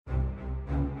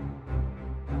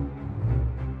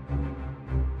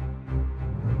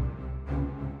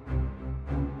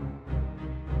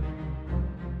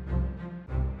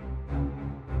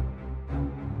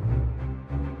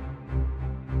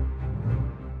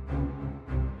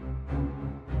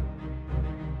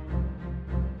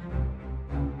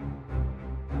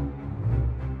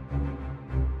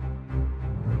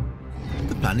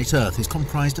planet Earth is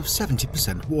comprised of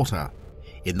 70% water.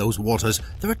 In those waters,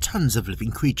 there are tons of living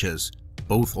creatures,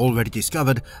 both already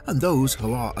discovered and those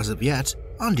who are, as of yet,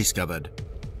 undiscovered.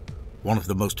 One of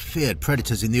the most feared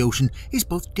predators in the ocean is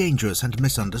both dangerous and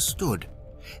misunderstood: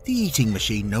 the eating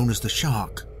machine known as the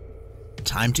shark.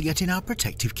 Time to get in our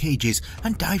protective cages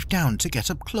and dive down to get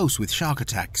up close with shark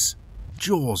attacks.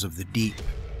 Jaws of the deep.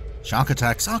 Shark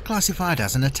attacks are classified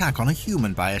as an attack on a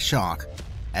human by a shark.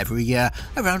 Every year,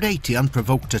 around 80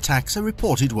 unprovoked attacks are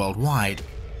reported worldwide.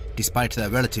 Despite their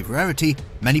relative rarity,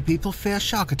 many people fear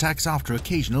shark attacks after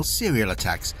occasional serial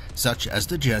attacks, such as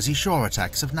the Jersey Shore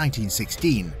attacks of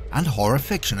 1916, and horror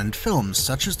fiction and films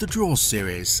such as the Jaws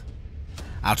series.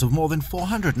 Out of more than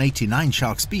 489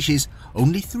 shark species,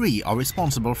 only 3 are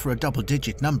responsible for a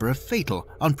double-digit number of fatal,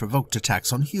 unprovoked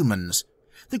attacks on humans: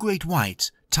 the great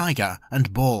white, tiger,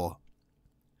 and bull.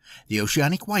 The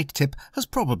oceanic white-tip has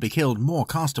probably killed more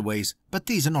castaways, but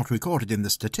these are not recorded in the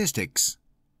statistics.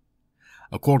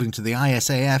 According to the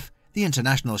ISAF, the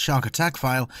International Shark Attack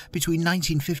File, between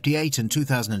 1958 and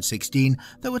 2016,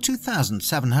 there were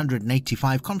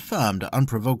 2,785 confirmed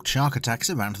unprovoked shark attacks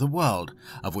around the world,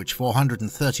 of which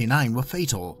 439 were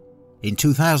fatal. In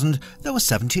 2000, there were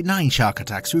 79 shark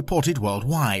attacks reported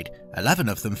worldwide, 11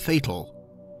 of them fatal.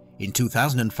 In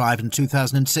 2005 and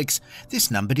 2006,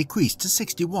 this number decreased to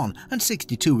 61 and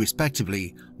 62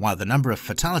 respectively, while the number of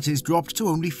fatalities dropped to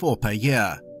only 4 per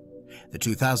year. The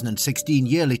 2016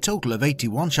 yearly total of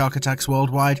 81 shark attacks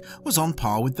worldwide was on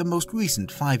par with the most recent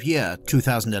 5-year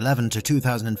 2011 to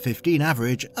 2015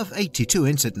 average of 82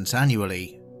 incidents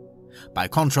annually. By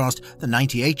contrast, the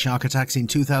 98 shark attacks in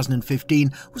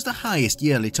 2015 was the highest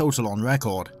yearly total on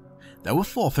record. There were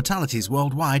 4 fatalities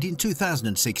worldwide in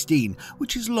 2016,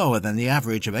 which is lower than the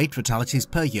average of 8 fatalities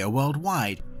per year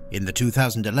worldwide in the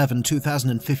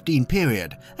 2011-2015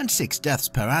 period, and 6 deaths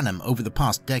per annum over the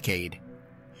past decade.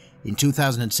 In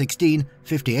 2016,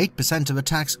 58% of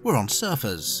attacks were on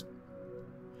surfers.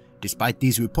 Despite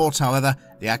these reports, however,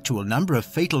 the actual number of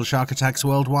fatal shark attacks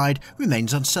worldwide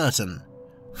remains uncertain.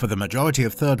 For the majority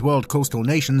of third world coastal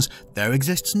nations, there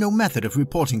exists no method of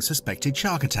reporting suspected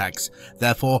shark attacks.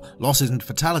 Therefore, losses and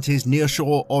fatalities near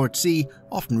shore or at sea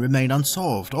often remain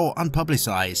unsolved or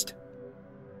unpublicized.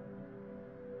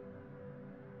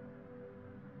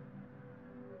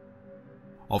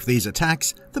 Of these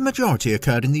attacks, the majority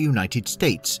occurred in the United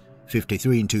States: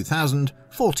 53 in 2000,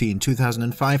 40 in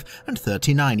 2005, and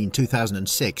 39 in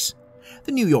 2006.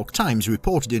 The New York Times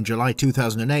reported in July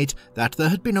 2008 that there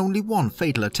had been only 1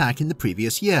 fatal attack in the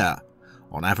previous year.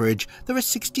 On average, there are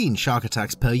 16 shark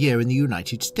attacks per year in the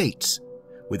United States,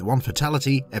 with 1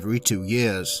 fatality every 2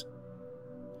 years.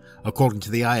 According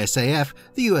to the ISAF,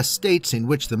 the US states in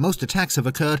which the most attacks have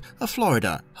occurred are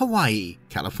Florida, Hawaii,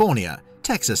 California,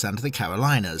 Texas, and the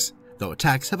Carolinas, though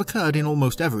attacks have occurred in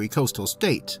almost every coastal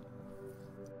state.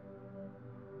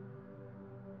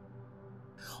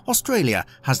 Australia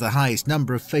has the highest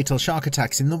number of fatal shark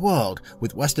attacks in the world,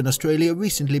 with Western Australia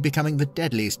recently becoming the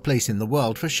deadliest place in the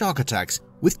world for shark attacks,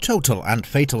 with total and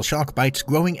fatal shark bites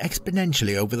growing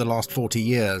exponentially over the last 40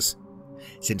 years.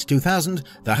 Since 2000,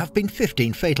 there have been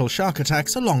 15 fatal shark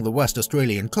attacks along the West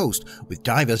Australian coast, with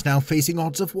divers now facing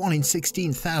odds of 1 in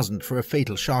 16,000 for a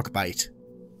fatal shark bite.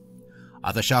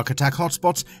 Other shark attack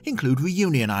hotspots include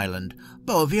Reunion Island,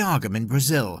 Boa Viagem in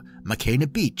Brazil,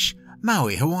 Makena Beach,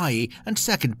 Maui, Hawaii, and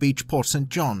Second Beach, Port St.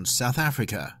 John's, South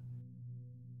Africa.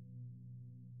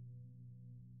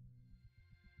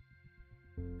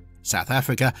 South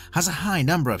Africa has a high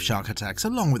number of shark attacks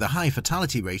along with a high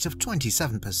fatality rate of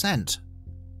 27%.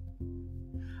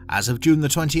 As of June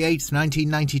 28,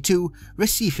 1992,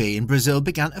 Recife in Brazil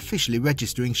began officially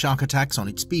registering shark attacks on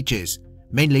its beaches,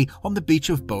 mainly on the beach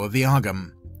of Boa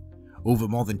Viagem. Over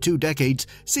more than 2 decades,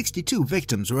 62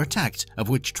 victims were attacked, of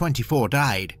which 24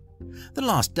 died. The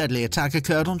last deadly attack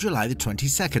occurred on July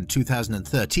 22,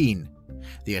 2013.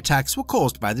 The attacks were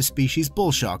caused by the species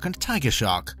bull shark and tiger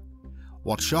shark.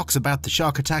 What shocks about the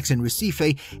shark attacks in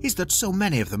Recife is that so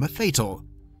many of them are fatal,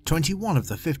 21 of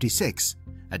the 56,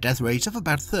 a death rate of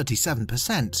about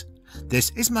 37%.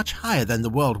 This is much higher than the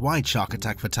worldwide shark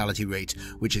attack fatality rate,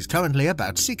 which is currently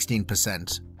about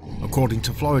 16%, according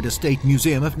to Florida State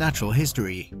Museum of Natural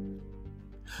History.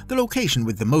 The location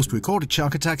with the most recorded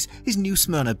shark attacks is New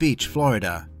Smyrna Beach,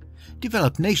 Florida.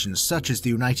 Developed nations such as the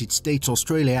United States,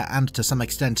 Australia, and to some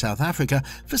extent South Africa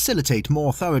facilitate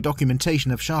more thorough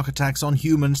documentation of shark attacks on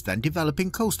humans than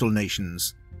developing coastal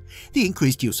nations. The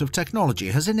increased use of technology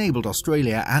has enabled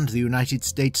Australia and the United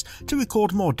States to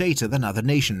record more data than other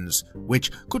nations,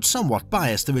 which could somewhat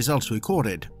bias the results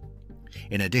recorded.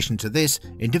 In addition to this,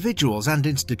 individuals and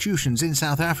institutions in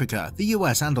South Africa, the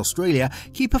US and Australia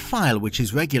keep a file which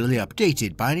is regularly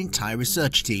updated by an entire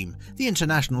research team, the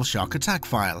International Shark Attack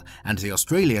File and the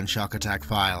Australian Shark Attack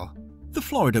File. The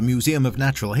Florida Museum of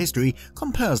Natural History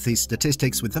compares these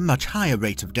statistics with a much higher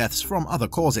rate of deaths from other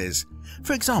causes.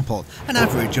 For example, an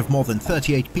average of more than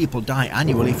 38 people die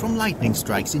annually from lightning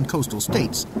strikes in coastal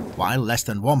states, while less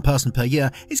than 1 person per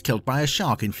year is killed by a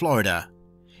shark in Florida.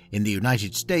 In the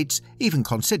United States, even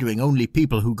considering only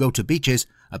people who go to beaches,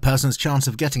 a person's chance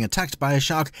of getting attacked by a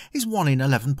shark is 1 in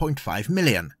 11.5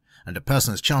 million, and a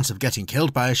person's chance of getting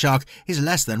killed by a shark is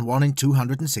less than 1 in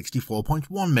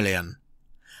 264.1 million.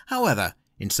 However,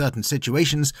 in certain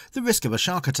situations, the risk of a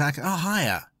shark attack are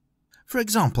higher. For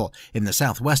example, in the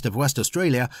southwest of West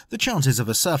Australia, the chances of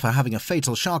a surfer having a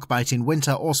fatal shark bite in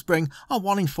winter or spring are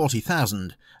 1 in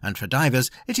 40,000, and for divers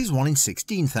it is 1 in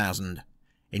 16,000.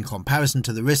 In comparison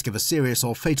to the risk of a serious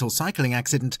or fatal cycling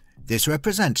accident, this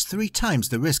represents 3 times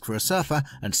the risk for a surfer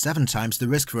and 7 times the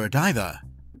risk for a diver.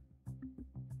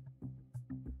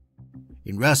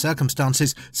 In rare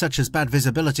circumstances, such as bad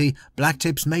visibility,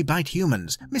 blacktips may bite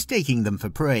humans, mistaking them for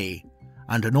prey.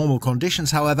 Under normal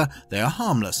conditions, however, they are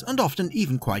harmless and often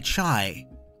even quite shy.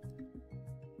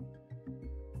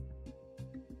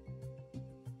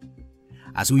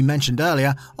 As we mentioned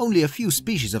earlier, only a few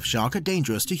species of shark are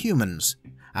dangerous to humans.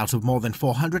 Out of more than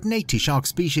 480 shark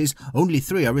species, only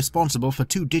 3 are responsible for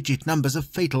 2-digit numbers of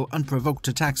fatal unprovoked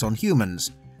attacks on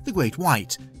humans: the great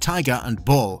white, tiger and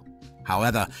bull.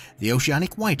 However, the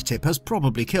oceanic white-tip has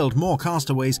probably killed more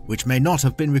castaways which may not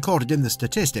have been recorded in the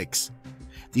statistics.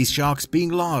 These sharks, being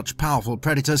large, powerful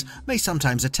predators, may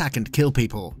sometimes attack and kill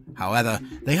people. However,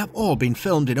 they have all been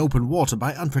filmed in open water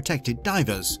by unprotected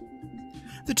divers.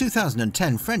 The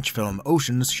 2010 French film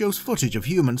Oceans shows footage of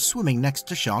humans swimming next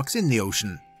to sharks in the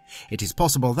ocean. It is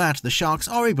possible that the sharks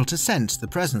are able to sense the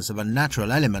presence of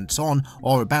unnatural elements on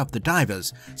or about the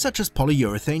divers, such as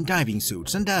polyurethane diving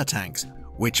suits and air tanks,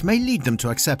 which may lead them to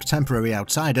accept temporary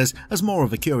outsiders as more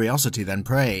of a curiosity than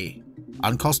prey.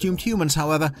 Uncostumed humans,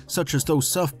 however, such as those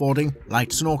surfboarding, light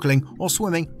snorkeling or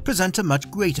swimming, present a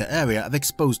much greater area of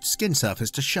exposed skin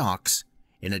surface to sharks.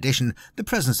 In addition, the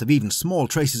presence of even small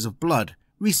traces of blood,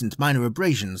 recent minor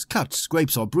abrasions, cuts,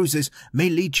 scrapes or bruises may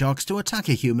lead sharks to attack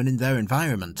a human in their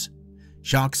environment.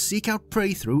 Sharks seek out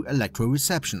prey through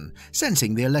electroreception,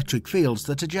 sensing the electric fields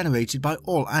that are generated by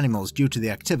all animals due to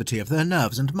the activity of their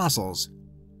nerves and muscles.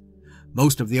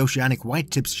 Most of the oceanic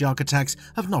white-tip shark attacks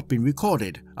have not been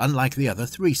recorded, unlike the other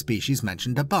 3 species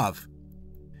mentioned above.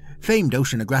 Famed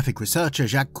oceanographic researcher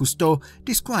Jacques Cousteau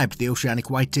described the oceanic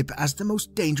white-tip as the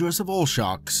most dangerous of all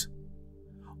sharks.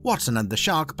 Watson and the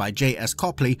Shark by J.S.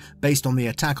 Copley, based on the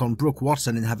attack on Brooke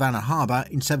Watson in Havana Harbor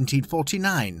in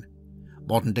 1749.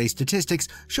 Modern-day statistics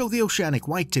show the oceanic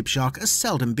white-tip shark as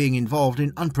seldom being involved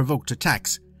in unprovoked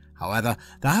attacks. However,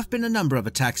 there have been a number of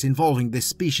attacks involving this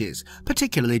species,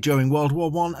 particularly during World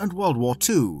War I and World War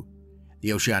II.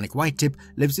 The oceanic white-tip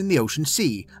lives in the ocean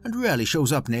sea and rarely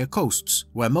shows up near coasts,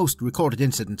 where most recorded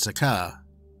incidents occur.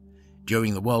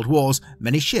 During the World Wars,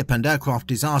 many ship and aircraft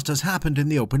disasters happened in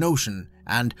the open ocean,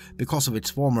 and, because of its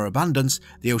former abundance,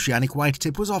 the oceanic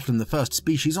white-tip was often the first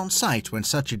species on site when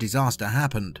such a disaster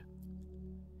happened.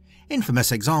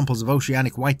 Infamous examples of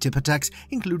oceanic white-tip attacks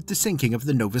include the sinking of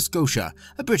the Nova Scotia,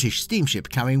 a British steamship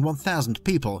carrying 1,000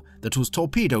 people that was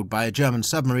torpedoed by a German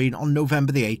submarine on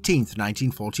November 18,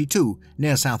 1942,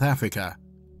 near South Africa.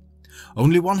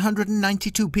 Only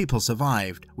 192 people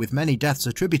survived, with many deaths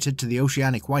attributed to the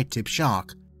oceanic white-tip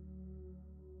shark.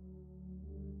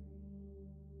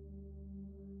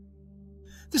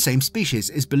 The same species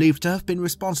is believed to have been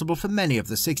responsible for many of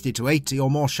the 60 to 80 or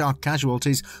more shark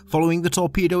casualties following the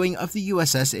torpedoing of the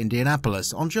USS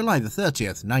Indianapolis on July 30,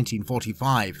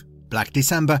 1945. Black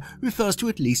December refers to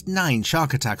at least 9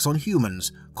 shark attacks on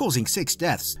humans, causing 6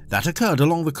 deaths, that occurred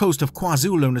along the coast of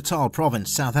KwaZulu-Natal Province,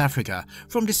 South Africa,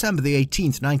 from December 18,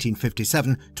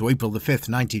 1957 to April 5,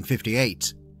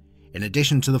 1958. In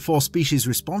addition to the 4 species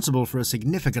responsible for a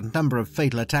significant number of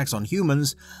fatal attacks on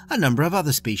humans, a number of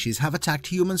other species have attacked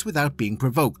humans without being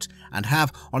provoked, and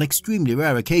have, on extremely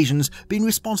rare occasions, been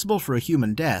responsible for a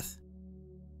human death.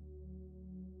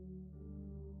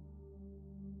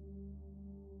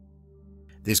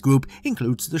 This group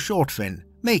includes the shortfin,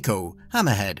 mako,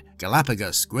 hammerhead,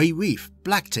 Galapagos, grey reef,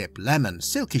 blacktip, lemon,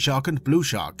 silky shark and blue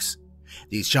sharks.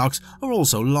 These sharks are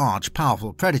also large,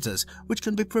 powerful predators which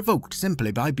can be provoked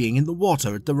simply by being in the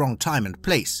water at the wrong time and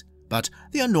place, but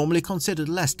they are normally considered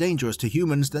less dangerous to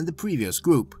humans than the previous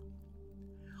group.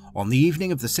 On the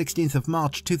evening of the 16th of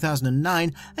March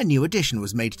 2009, a new addition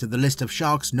was made to the list of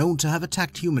sharks known to have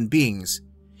attacked human beings.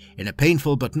 In a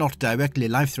painful but not directly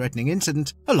life-threatening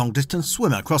incident, a long-distance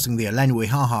swimmer crossing the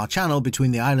Elenwe-Haha Channel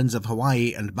between the islands of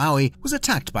Hawaii and Maui was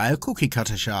attacked by a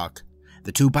cookie-cutter shark.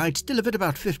 The two bites, delivered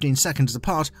about 15 seconds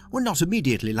apart, were not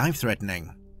immediately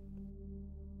life-threatening.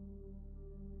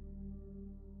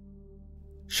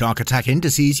 Shark attack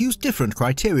indices use different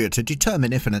criteria to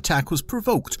determine if an attack was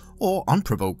provoked or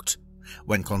unprovoked.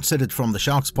 When considered from the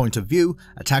shark's point of view,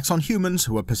 attacks on humans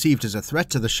who are perceived as a threat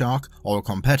to the shark or a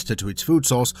competitor to its food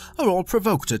source are all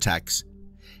provoked attacks.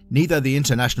 Neither the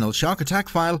International Shark Attack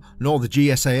File nor the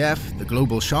GSAF, the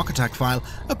Global Shark Attack File,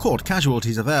 accord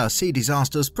casualties of air-sea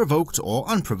disasters provoked or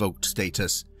unprovoked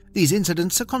status. These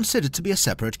incidents are considered to be a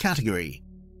separate category.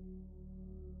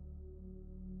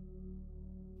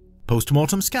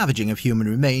 Post-mortem scavenging of human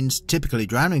remains, typically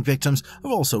drowning victims,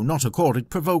 are also not accorded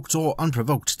provoked or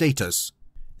unprovoked status.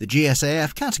 The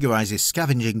GSAF categorizes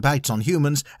scavenging bites on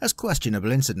humans as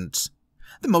questionable incidents.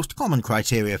 The most common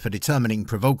criteria for determining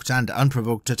provoked and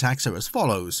unprovoked attacks are as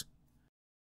follows.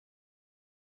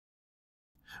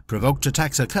 Provoked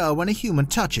attacks occur when a human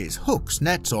touches, hooks,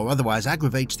 nets, or otherwise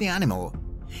aggravates the animal.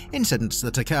 Incidents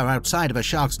that occur outside of a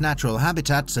shark's natural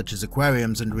habitat, such as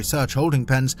aquariums and research holding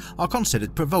pens, are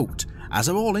considered provoked, as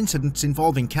are all incidents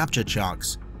involving captured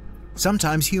sharks.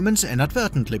 Sometimes humans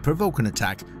inadvertently provoke an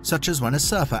attack, such as when a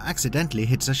surfer accidentally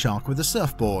hits a shark with a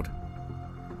surfboard.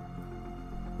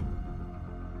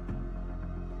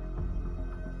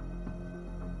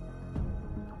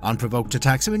 Unprovoked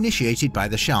attacks are initiated by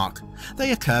the shark.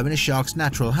 They occur in a shark's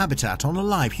natural habitat on a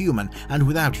live human and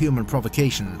without human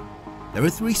provocation. There are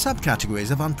three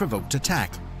subcategories of unprovoked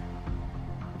attack.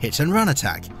 Hit and run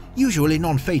attack, usually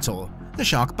non-fatal. The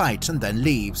shark bites and then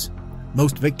leaves.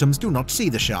 Most victims do not see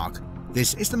the shark.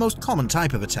 This is the most common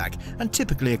type of attack and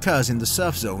typically occurs in the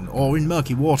surf zone or in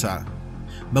murky water.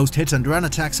 Most hit and run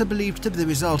attacks are believed to be the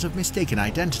result of mistaken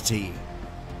identity.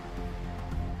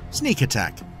 Sneak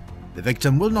attack. The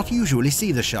victim will not usually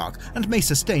see the shark and may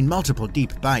sustain multiple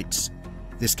deep bites.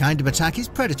 This kind of attack is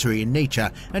predatory in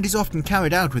nature and is often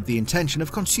carried out with the intention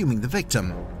of consuming the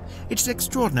victim. It is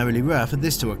extraordinarily rare for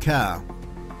this to occur.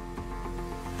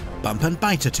 Bump and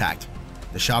bite attack.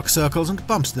 The shark circles and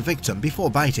bumps the victim before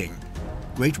biting.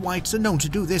 Great whites are known to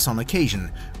do this on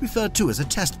occasion, referred to as a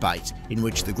test bite, in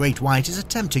which the great white is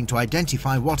attempting to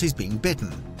identify what is being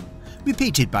bitten.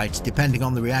 Repeated bites, depending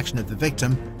on the reaction of the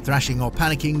victim, thrashing or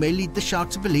panicking, may lead the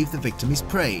shark to believe the victim is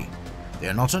prey. They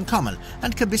are not uncommon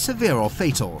and can be severe or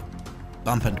fatal.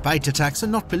 Bump and bite attacks are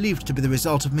not believed to be the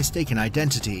result of mistaken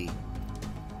identity.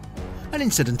 An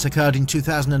incident occurred in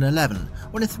 2011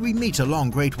 when a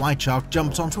 3-meter-long great white shark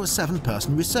jumped onto a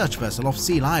 7-person research vessel off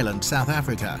Seal Island, South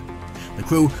Africa. The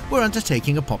crew were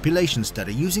undertaking a population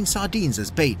study using sardines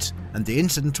as bait, and the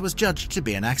incident was judged to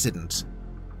be an accident.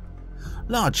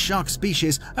 Large shark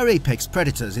species are apex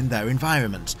predators in their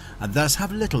environment, and thus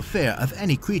have little fear of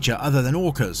any creature other than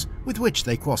orcas, with which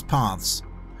they cross paths.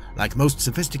 Like most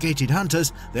sophisticated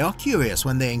hunters, they are curious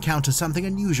when they encounter something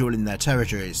unusual in their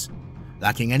territories.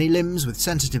 Lacking any limbs with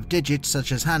sensitive digits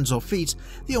such as hands or feet,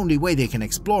 the only way they can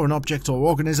explore an object or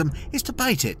organism is to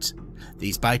bite it.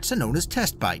 These bites are known as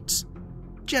test bites.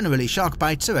 Generally, shark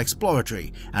bites are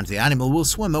exploratory, and the animal will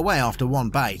swim away after one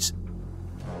bite.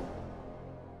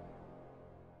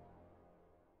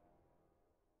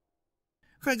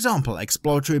 For example,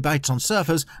 exploratory bites on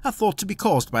surfers are thought to be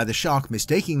caused by the shark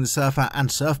mistaking the surfer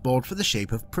and surfboard for the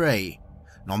shape of prey.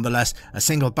 Nonetheless, a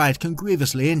single bite can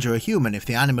grievously injure a human if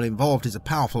the animal involved is a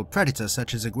powerful predator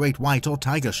such as a great white or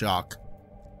tiger shark.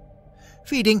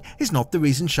 Feeding is not the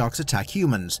reason sharks attack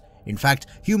humans. In fact,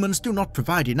 humans do not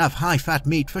provide enough high-fat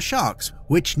meat for sharks,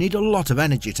 which need a lot of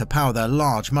energy to power their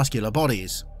large muscular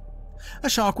bodies. A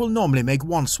shark will normally make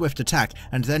one swift attack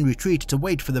and then retreat to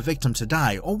wait for the victim to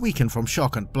die or weaken from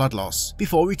shock and blood loss,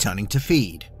 before returning to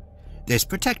feed. This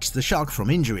protects the shark from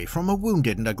injury from a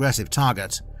wounded and aggressive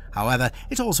target. However,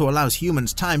 it also allows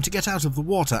humans time to get out of the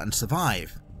water and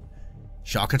survive.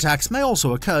 Shark attacks may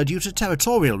also occur due to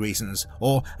territorial reasons,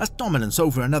 or as dominance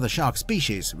over another shark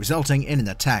species, resulting in an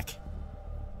attack.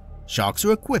 Sharks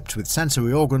are equipped with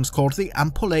sensory organs called the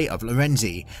ampullae of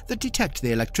Lorenzi that detect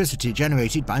the electricity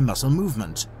generated by muscle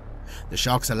movement. The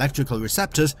shark's electrical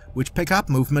receptors, which pick up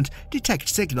movement, detect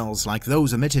signals like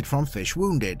those emitted from fish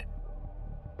wounded.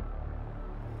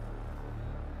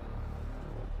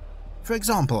 For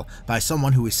example, by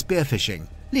someone who is spearfishing,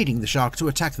 leading the shark to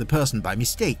attack the person by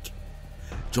mistake.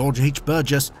 George H.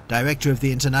 Burgess, director of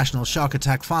the International Shark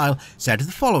Attack File, said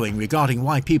the following regarding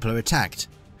why people are attacked.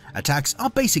 Attacks are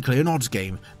basically an odds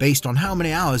game, based on how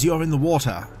many hours you're in the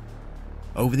water.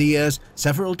 Over the years,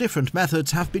 several different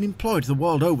methods have been employed the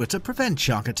world over to prevent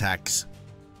shark attacks.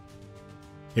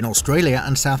 In Australia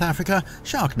and South Africa,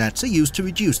 shark nets are used to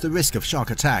reduce the risk of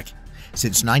shark attack.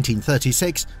 Since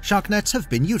 1936, shark nets have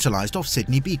been utilised off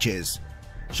Sydney beaches.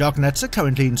 Shark nets are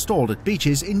currently installed at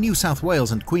beaches in New South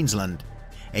Wales and Queensland.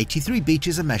 83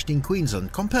 beaches are meshed in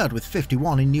Queensland compared with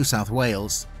 51 in New South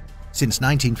Wales. Since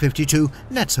 1952,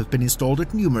 nets have been installed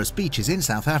at numerous beaches in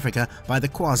South Africa by the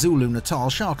KwaZulu-Natal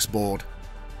Sharks Board.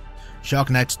 Shark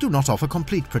nets do not offer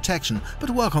complete protection, but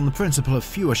work on the principle of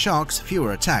fewer sharks,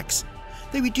 fewer attacks.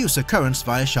 They reduce occurrence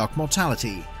via shark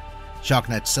mortality. Shark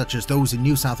nets such as those in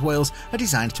New South Wales are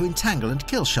designed to entangle and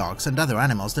kill sharks and other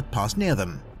animals that pass near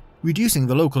them. Reducing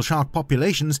the local shark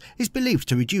populations is believed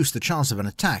to reduce the chance of an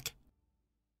attack.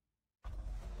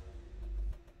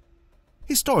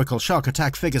 Historical shark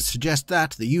attack figures suggest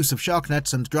that the use of shark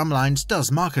nets and drumlines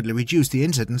does markedly reduce the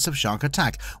incidence of shark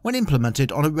attack when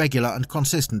implemented on a regular and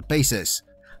consistent basis.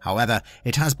 However,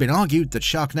 it has been argued that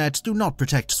shark nets do not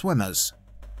protect swimmers.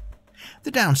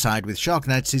 The downside with shark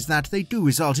nets is that they do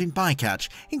result in bycatch,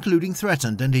 including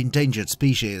threatened and endangered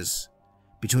species.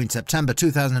 Between September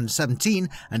 2017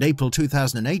 and April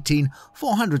 2018,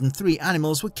 403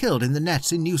 animals were killed in the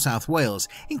nets in New South Wales,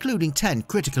 including 10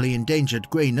 critically endangered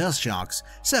grey nurse sharks,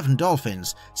 7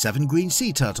 dolphins, 7 green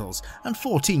sea turtles, and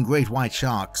 14 great white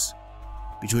sharks.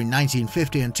 Between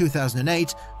 1950 and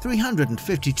 2008,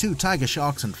 352 tiger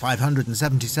sharks and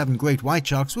 577 great white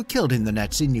sharks were killed in the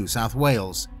nets in New South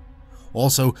Wales.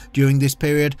 Also, during this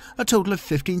period, a total of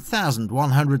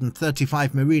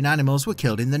 15,135 marine animals were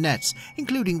killed in the nets,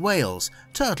 including whales,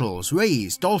 turtles,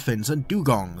 rays, dolphins and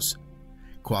dugongs.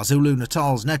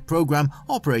 KwaZulu-Natal's net program,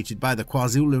 operated by the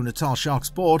KwaZulu-Natal Sharks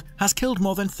Board, has killed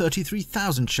more than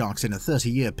 33,000 sharks in a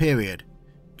 30-year period.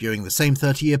 During the same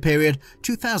 30-year period,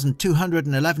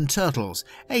 2,211 turtles,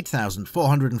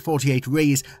 8,448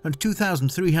 rays and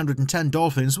 2,310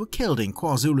 dolphins were killed in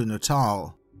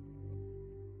KwaZulu-Natal.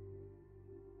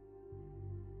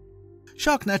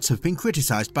 Shark nets have been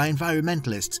criticised by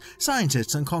environmentalists,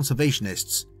 scientists and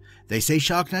conservationists. They say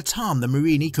shark nets harm the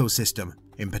marine ecosystem.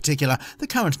 In particular, the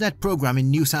current net program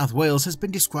in New South Wales has been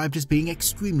described as being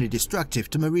extremely destructive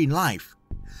to marine life.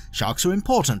 Sharks are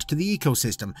important to the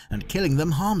ecosystem, and killing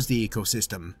them harms the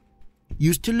ecosystem.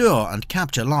 Used to lure and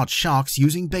capture large sharks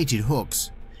using baited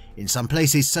hooks. In some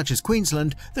places, such as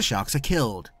Queensland, the sharks are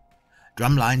killed.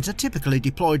 Drumlines are typically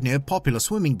deployed near popular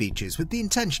swimming beaches with the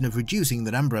intention of reducing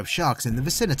the number of sharks in the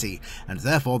vicinity and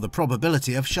therefore the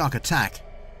probability of shark attack.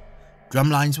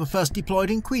 Drumlines were first deployed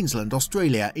in Queensland,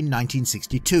 Australia in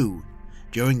 1962.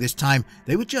 During this time,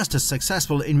 they were just as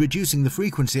successful in reducing the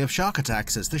frequency of shark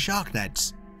attacks as the shark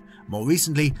nets. More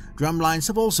recently, drumlines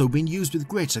have also been used with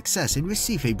great success in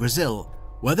Recife, Brazil,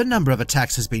 where the number of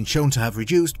attacks has been shown to have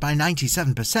reduced by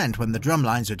 97% when the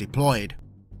drumlines are deployed.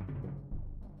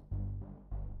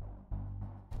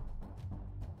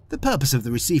 The purpose of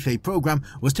the Recife program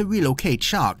was to relocate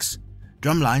sharks.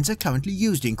 Drumlines are currently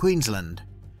used in Queensland.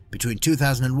 Between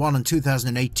 2001 and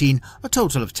 2018, a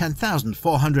total of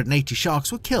 10,480 sharks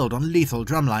were killed on lethal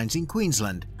drumlines in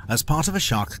Queensland as part of a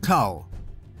shark cull.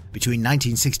 Between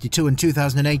 1962 and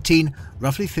 2018,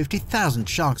 roughly 50,000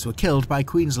 sharks were killed by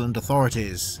Queensland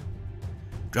authorities.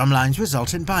 Drumlines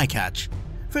result in bycatch.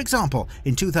 For example,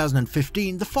 in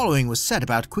 2015, the following was said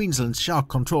about Queensland's shark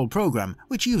control program,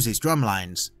 which uses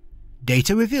drumlines.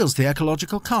 Data reveals the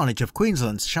ecological carnage of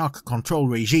Queensland's shark control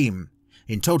regime.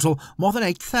 In total, more than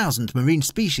 8,000 marine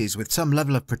species with some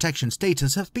level of protection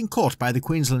status have been caught by the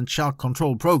Queensland Shark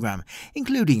Control Program,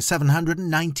 including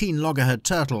 719 loggerhead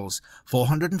turtles,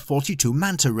 442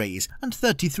 manta rays, and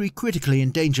 33 critically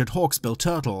endangered hawksbill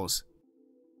turtles.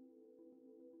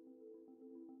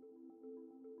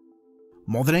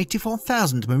 More than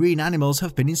 84,000 marine animals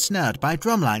have been ensnared by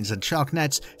drumlines and shark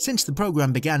nets since the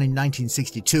program began in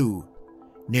 1962.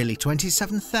 Nearly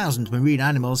 27,000 marine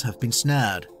animals have been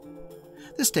snared.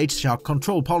 The state's shark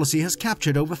control policy has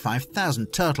captured over 5,000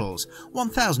 turtles,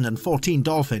 1,014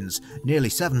 dolphins, nearly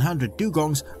 700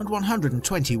 dugongs and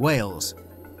 120 whales.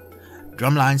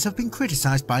 Drumlines have been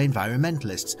criticised by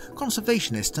environmentalists,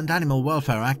 conservationists and animal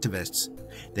welfare activists.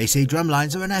 They say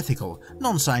drumlines are unethical,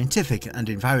 non-scientific and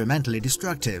environmentally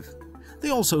destructive. They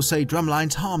also say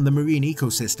drumlines harm the marine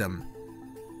ecosystem.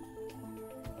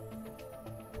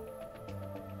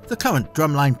 The current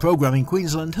drumline program in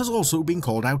Queensland has also been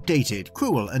called outdated,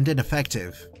 cruel and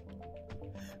ineffective.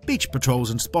 Beach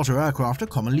patrols and spotter aircraft are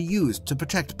commonly used to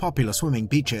protect popular swimming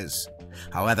beaches.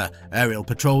 However, aerial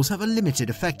patrols have a limited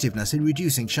effectiveness in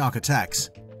reducing shark attacks.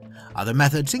 Other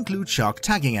methods include shark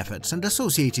tagging efforts and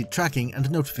associated tracking and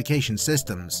notification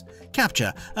systems,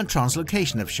 capture and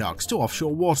translocation of sharks to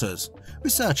offshore waters,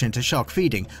 research into shark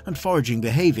feeding and foraging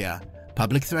behaviour,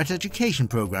 public threat education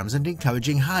programs and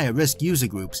encouraging higher risk user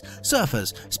groups,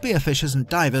 surfers, spearfishers and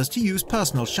divers to use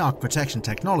personal shark protection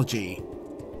technology.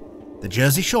 The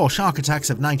Jersey Shore shark attacks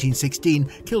of 1916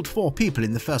 killed 4 people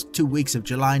in the first 2 weeks of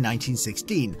July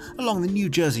 1916 along the New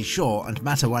Jersey Shore and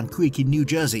Matawan Creek in New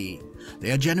Jersey.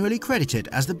 They are generally credited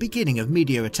as the beginning of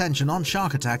media attention on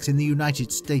shark attacks in the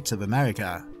United States of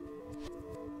America.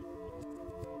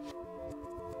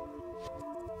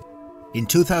 In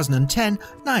 2010,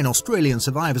 9 Australian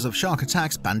survivors of shark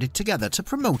attacks banded together to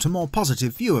promote a more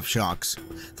positive view of sharks.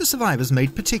 The survivors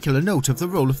made particular note of the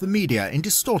role of the media in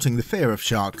distorting the fear of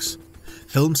sharks.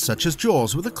 Films such as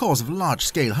Jaws were the cause of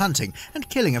large-scale hunting and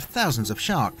killing of thousands of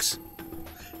sharks.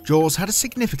 Jaws had a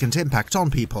significant impact on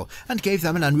people and gave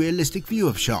them an unrealistic view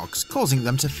of sharks, causing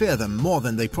them to fear them more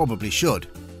than they probably should.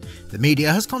 The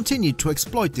media has continued to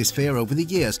exploit this fear over the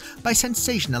years by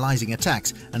sensationalizing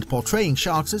attacks and portraying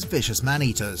sharks as vicious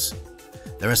man-eaters.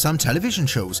 There are some television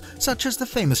shows, such as the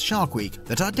famous Shark Week,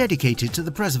 that are dedicated to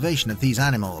the preservation of these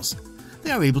animals.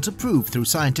 They are able to prove through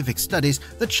scientific studies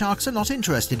that sharks are not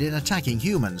interested in attacking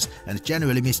humans and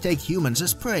generally mistake humans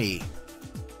as prey.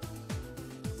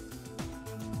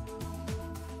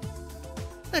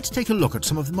 Let's take a look at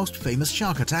some of the most famous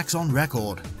shark attacks on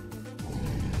record.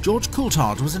 George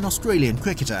Coulthard was an Australian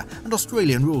cricketer and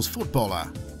Australian rules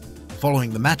footballer.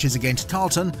 Following the matches against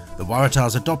Carlton, the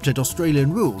Waratahs adopted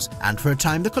Australian rules, and for a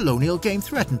time the colonial game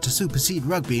threatened to supersede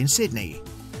rugby in Sydney.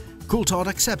 Coulthard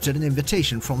accepted an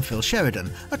invitation from Phil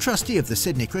Sheridan, a trustee of the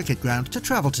Sydney Cricket Ground, to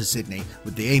travel to Sydney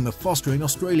with the aim of fostering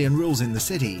Australian rules in the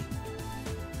city.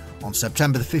 On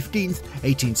September 15,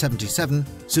 1877,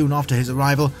 soon after his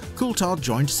arrival, Coulthard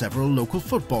joined several local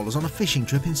footballers on a fishing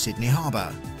trip in Sydney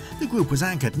Harbour. The group was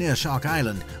anchored near Shark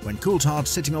Island when Coulthard,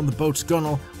 sitting on the boat's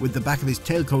gunwale with the back of his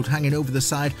tailcoat hanging over the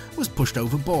side, was pushed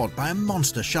overboard by a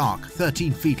monster shark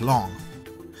 13 feet long.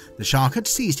 The shark had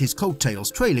seized his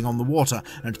coattails trailing on the water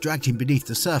and dragged him beneath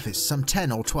the surface some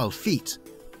 10 or 12 feet,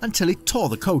 until it tore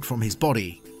the coat from his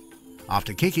body.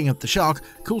 After kicking at the shark,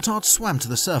 Coulthard swam to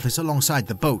the surface alongside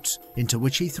the boat, into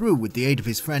which he threw with the aid of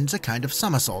his friends a kind of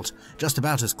somersault, just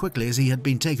about as quickly as he had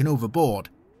been taken overboard.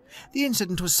 The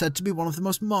incident was said to be one of the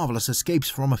most marvellous escapes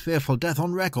from a fearful death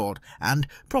on record, and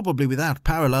probably without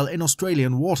parallel in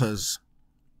Australian waters.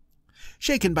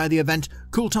 Shaken by the event,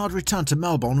 Coulthard returned to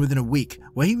Melbourne within a week,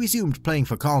 where he resumed playing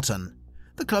for Carlton.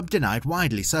 The club denied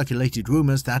widely circulated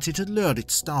rumours that it had lured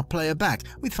its star player back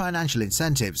with financial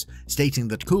incentives, stating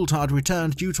that Coulthard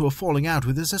returned due to a falling out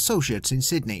with his associates in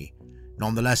Sydney.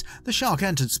 Nonetheless, the shark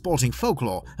entered sporting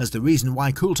folklore as the reason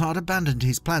why Coulthard abandoned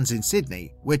his plans in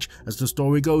Sydney, which, as the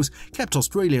story goes, kept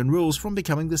Australian rules from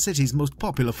becoming the city's most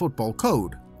popular football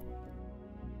code.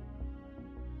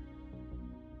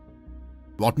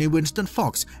 Rodney Winston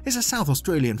Fox is a South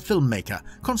Australian filmmaker,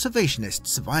 conservationist,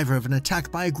 survivor of an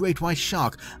attack by a great white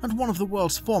shark and one of the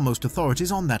world's foremost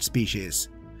authorities on that species.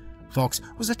 Fox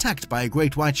was attacked by a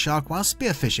great white shark while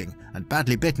spearfishing and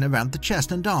badly bitten around the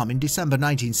chest and arm in December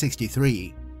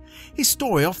 1963. His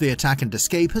story of the attack and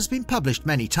escape has been published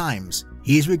many times.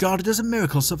 He is regarded as a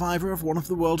miracle survivor of one of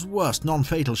the world's worst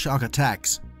non-fatal shark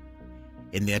attacks.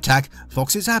 In the attack,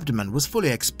 Fox's abdomen was fully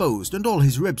exposed and all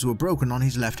his ribs were broken on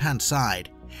his left-hand side.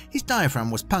 His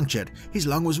diaphragm was punctured, his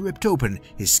lung was ripped open,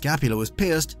 his scapula was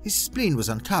pierced, his spleen was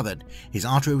uncovered, his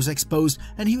artery was exposed,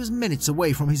 and he was minutes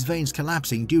away from his veins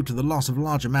collapsing due to the loss of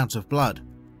large amounts of blood.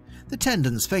 The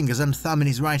tendons, fingers and thumb in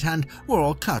his right hand were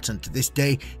all cut, and to this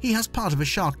day he has part of a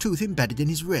shark tooth embedded in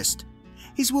his wrist.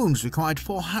 His wounds required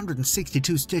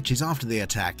 462 stitches after the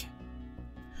attack.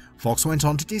 Fox went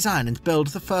on to design and build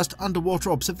the first underwater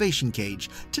observation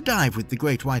cage to dive with the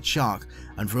great white shark,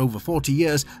 and for over 40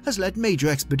 years has led major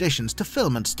expeditions to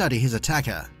film and study his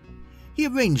attacker. He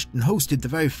arranged and hosted the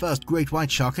very first great white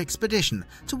shark expedition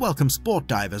to welcome sport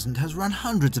divers and has run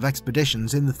hundreds of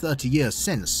expeditions in the 30 years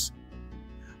since.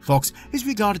 Fox is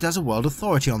regarded as a world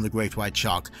authority on the great white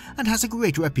shark and has a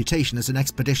great reputation as an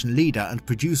expedition leader and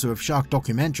producer of shark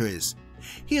documentaries.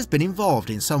 He has been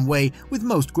involved in some way with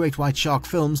most great white shark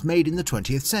films made in the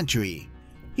 20th century.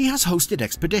 He has hosted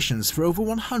expeditions for over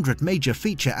 100 major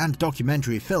feature and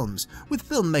documentary films, with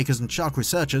filmmakers and shark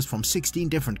researchers from 16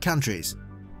 different countries.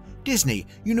 Disney,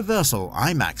 Universal,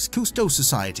 IMAX, Cousteau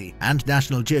Society, and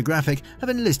National Geographic have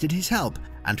enlisted his help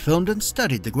and filmed and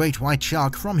studied the great white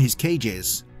shark from his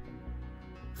cages.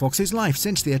 Fox's life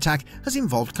since the attack has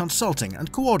involved consulting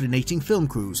and coordinating film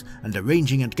crews and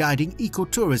arranging and guiding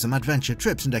ecotourism adventure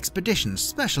trips and expeditions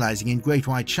specializing in great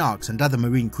white sharks and other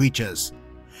marine creatures.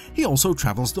 He also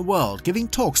travels the world giving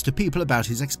talks to people about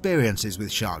his experiences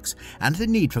with sharks and the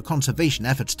need for conservation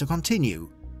efforts to continue.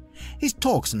 His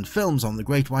talks and films on the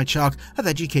great white shark have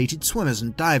educated swimmers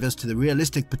and divers to the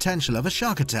realistic potential of a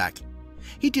shark attack.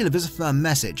 He delivers a firm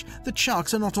message that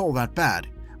sharks are not all that bad.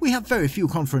 We have very few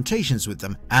confrontations with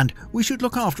them, and we should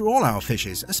look after all our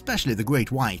fishes, especially the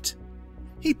great white.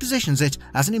 He positions it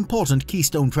as an important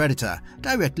keystone predator,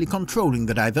 directly controlling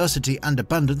the diversity and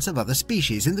abundance of other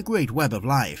species in the great web of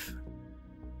life.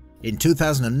 In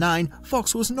 2009,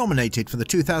 Fox was nominated for the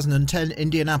 2010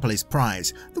 Indianapolis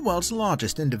Prize, the world's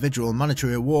largest individual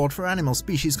monetary award for animal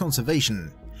species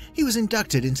conservation. He was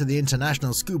inducted into the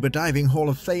International Scuba Diving Hall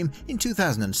of Fame in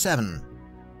 2007.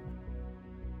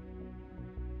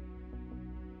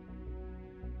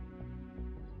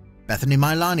 Bethany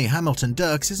Milani Hamilton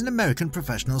Dirks is an American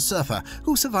professional surfer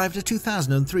who survived a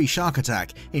 2003 shark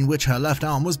attack in which her left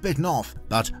arm was bitten off,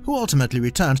 but who ultimately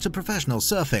returned to professional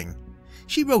surfing.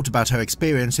 She wrote about her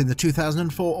experience in the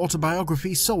 2004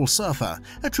 autobiography Soul Surfer,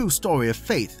 a true story of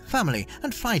faith, family,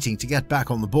 and fighting to get back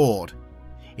on the board.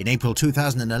 In April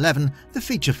 2011, the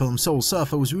feature film Soul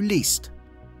Surfer was released.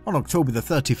 On October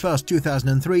 31,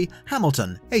 2003,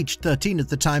 Hamilton, aged 13 at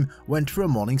the time, went for a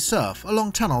morning surf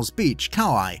along Tunnels Beach,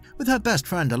 Kauai, with her best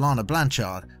friend Alana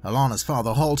Blanchard, Alana's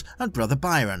father Holt, and brother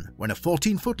Byron, when a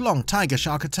 14-foot-long tiger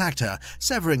shark attacked her,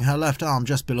 severing her left arm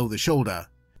just below the shoulder.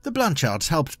 The Blanchards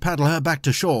helped paddle her back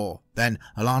to shore. Then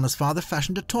Alana's father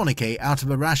fashioned a tourniquet out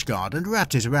of a rash guard and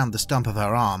wrapped it around the stump of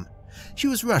her arm. She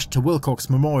was rushed to Wilcox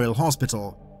Memorial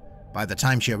Hospital. By the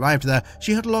time she arrived there,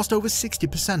 she had lost over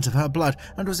 60% of her blood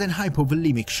and was in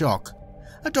hypovolemic shock.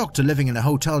 A doctor living in a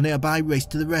hotel nearby raced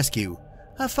to the rescue.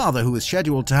 Her father, who was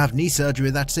scheduled to have knee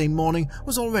surgery that same morning,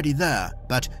 was already there,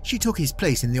 but she took his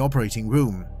place in the operating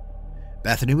room.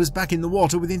 Bethany was back in the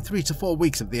water within 3 to 4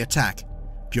 weeks of the attack.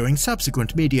 During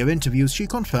subsequent media interviews, she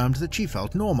confirmed that she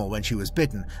felt normal when she was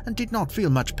bitten and did not feel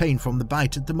much pain from the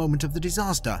bite at the moment of the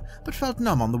disaster, but felt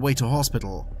numb on the way to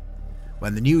hospital.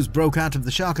 When the news broke out of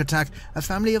the shark attack, a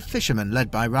family of fishermen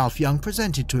led by Ralph Young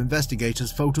presented to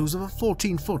investigators photos of a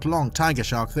 14-foot-long tiger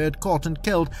shark they had caught and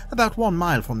killed about 1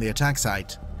 mile from the attack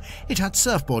site. It had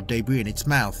surfboard debris in its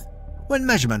mouth. When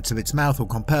measurements of its mouth were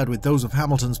compared with those of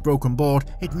Hamilton's broken board,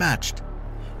 it matched.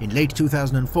 In late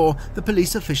 2004, the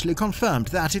police officially confirmed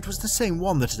that it was the same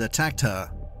one that had attacked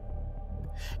her.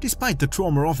 Despite the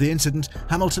trauma of the incident,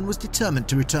 Hamilton was determined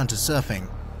to return to surfing.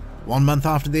 1 month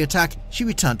after the attack, she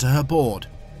returned to her board.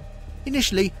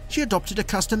 Initially, she adopted a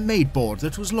custom-made board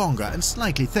that was longer and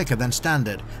slightly thicker than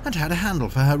standard, and had a handle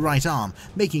for her right arm,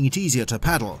 making it easier to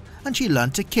paddle, and she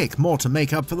learned to kick more to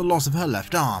make up for the loss of her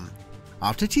left arm.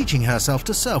 After teaching herself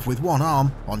to surf with one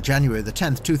arm, on January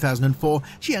 10, 2004,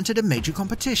 she entered a major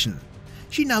competition.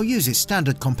 She now uses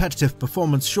standard competitive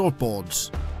performance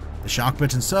shortboards. The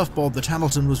shark-bitten surfboard that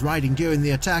Hamilton was riding during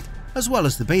the attack, as well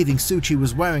as the bathing suit she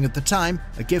was wearing at the time,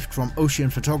 a gift from ocean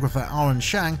photographer Aaron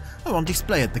Shang, are on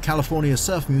display at the California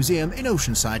Surf Museum in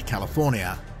Oceanside,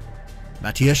 California.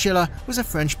 Matthias Schiller was a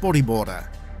French bodyboarder.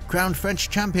 Crowned French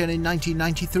champion in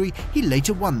 1993, he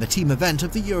later won the team event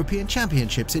of the European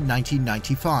Championships in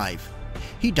 1995.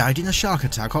 He died in a shark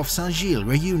attack off Saint-Gilles,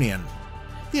 Réunion.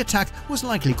 The attack was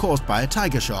likely caused by a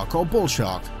tiger shark or bull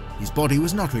shark. His body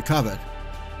was not recovered.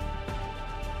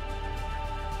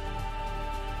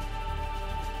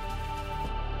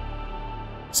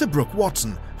 Sir Brooke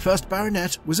Watson, 1st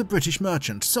Baronet, was a British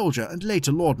merchant, soldier and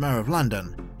later Lord Mayor of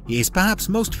London. He is perhaps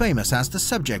most famous as the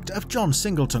subject of John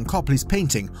Singleton Copley's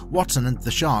painting Watson and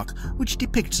the Shark, which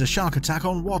depicts a shark attack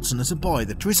on Watson as a boy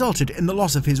that resulted in the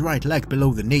loss of his right leg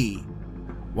below the knee.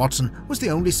 Watson was the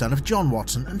only son of John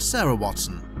Watson and Sarah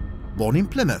Watson. Born in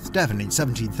Plymouth, Devon in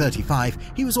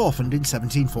 1735, he was orphaned in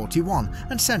 1741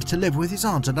 and sent to live with his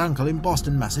aunt and uncle in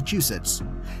Boston, Massachusetts.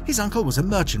 His uncle was a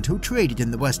merchant who traded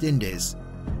in the West Indies.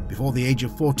 Before the age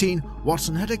of 14,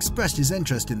 Watson had expressed his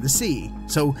interest in the sea,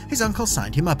 so his uncle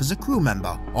signed him up as a crew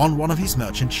member on one of his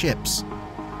merchant ships.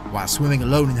 While swimming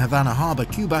alone in Havana Harbor,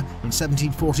 Cuba, in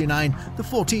 1749, the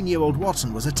 14-year-old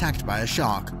Watson was attacked by a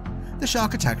shark. The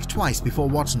shark attacked twice before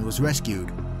Watson was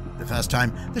rescued. The first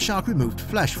time, the shark removed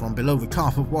flesh from below the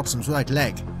calf of Watson's right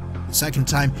leg. The second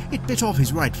time, it bit off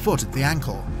his right foot at the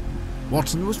ankle.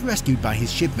 Watson was rescued by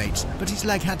his shipmates, but his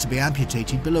leg had to be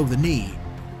amputated below the knee.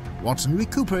 Watson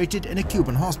recuperated in a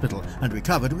Cuban hospital and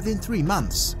recovered within 3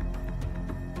 months.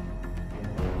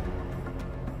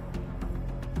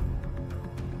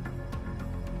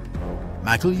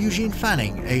 Michael Eugene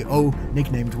Fanning, A.O.,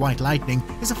 nicknamed White Lightning,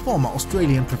 is a former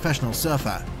Australian professional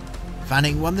surfer.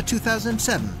 Fanning won the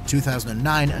 2007,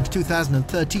 2009 and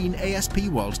 2013 ASP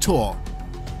World Tour.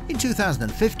 In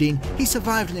 2015, he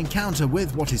survived an encounter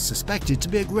with what is suspected to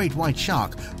be a great white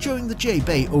shark during the J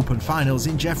Bay Open Finals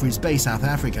in Jeffreys Bay, South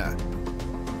Africa.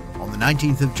 On On the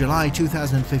 19th of July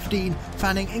 2015,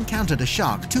 Fanning encountered a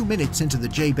shark 2 minutes into the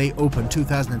J-Bay Open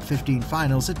 2015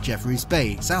 finals at Jeffreys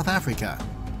Bay, South Africa.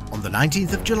 On the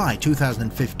 19th of July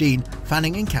 2015,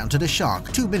 Fanning encountered a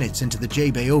shark 2 minutes into the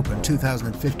J-Bay Open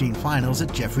 2015 finals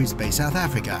at Jeffreys Bay, South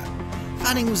Africa.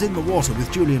 Fanning was in the water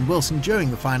with Julian Wilson during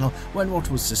the final when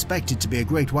what was suspected to be a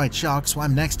great white shark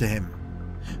swam next to him.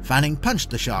 Fanning punched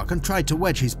the shark and tried to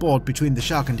wedge his board between the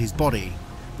shark and his body.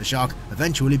 The shark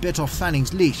eventually bit off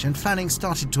Fanning's leash and Fanning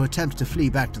started to attempt to flee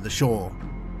back to the shore.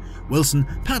 Wilson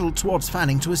paddled towards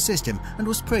Fanning to assist him and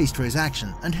was praised for his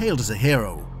action and hailed as a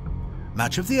hero.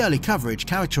 Much of the early coverage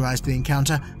characterized the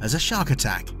encounter as a shark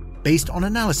attack. Based on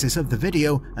analysis of the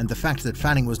video and the fact that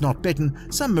Fanning was not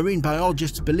bitten, some marine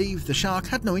biologists believe the shark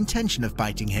had no intention of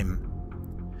biting him.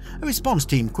 A response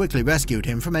team quickly rescued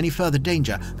him from any further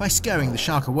danger by scaring the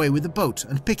shark away with a boat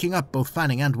and picking up both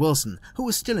Fanning and Wilson, who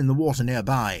was still in the water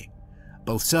nearby.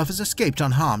 Both surfers escaped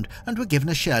unharmed and were given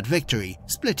a shared victory,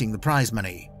 splitting the prize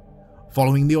money.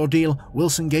 Following the ordeal,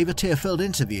 Wilson gave a tear-filled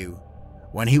interview.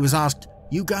 When he was asked,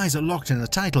 "You guys are locked in a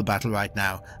title battle right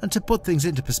now, and to put things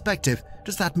into perspective,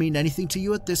 does that mean anything to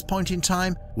you at this point in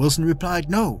time?" Wilson replied,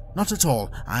 "No, not at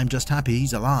all, I'm just happy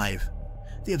he's alive."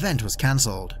 The event was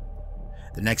cancelled.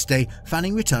 The next day,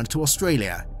 Fanning returned to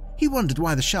Australia. He wondered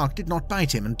why the shark did not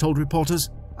bite him and told reporters,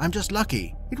 "I'm just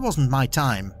lucky, it wasn't my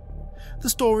time." The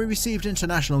story received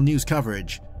international news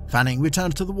coverage. Fanning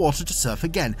returned to the water to surf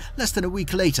again less than a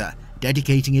week later,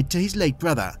 dedicating it to his late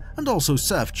brother, and also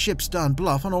surfed Ship Stern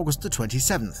Bluff on August the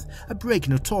 27th, a break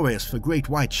notorious for great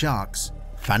white sharks.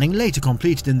 Fanning later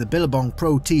competed in the Billabong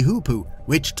Pro Te-Hupu,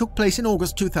 which took place in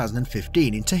August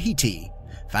 2015 in Tahiti.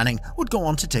 Fanning would go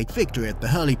on to take victory at the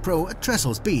Hurley Pro at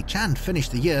Trestles Beach and finish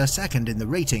the year second in the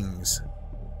ratings.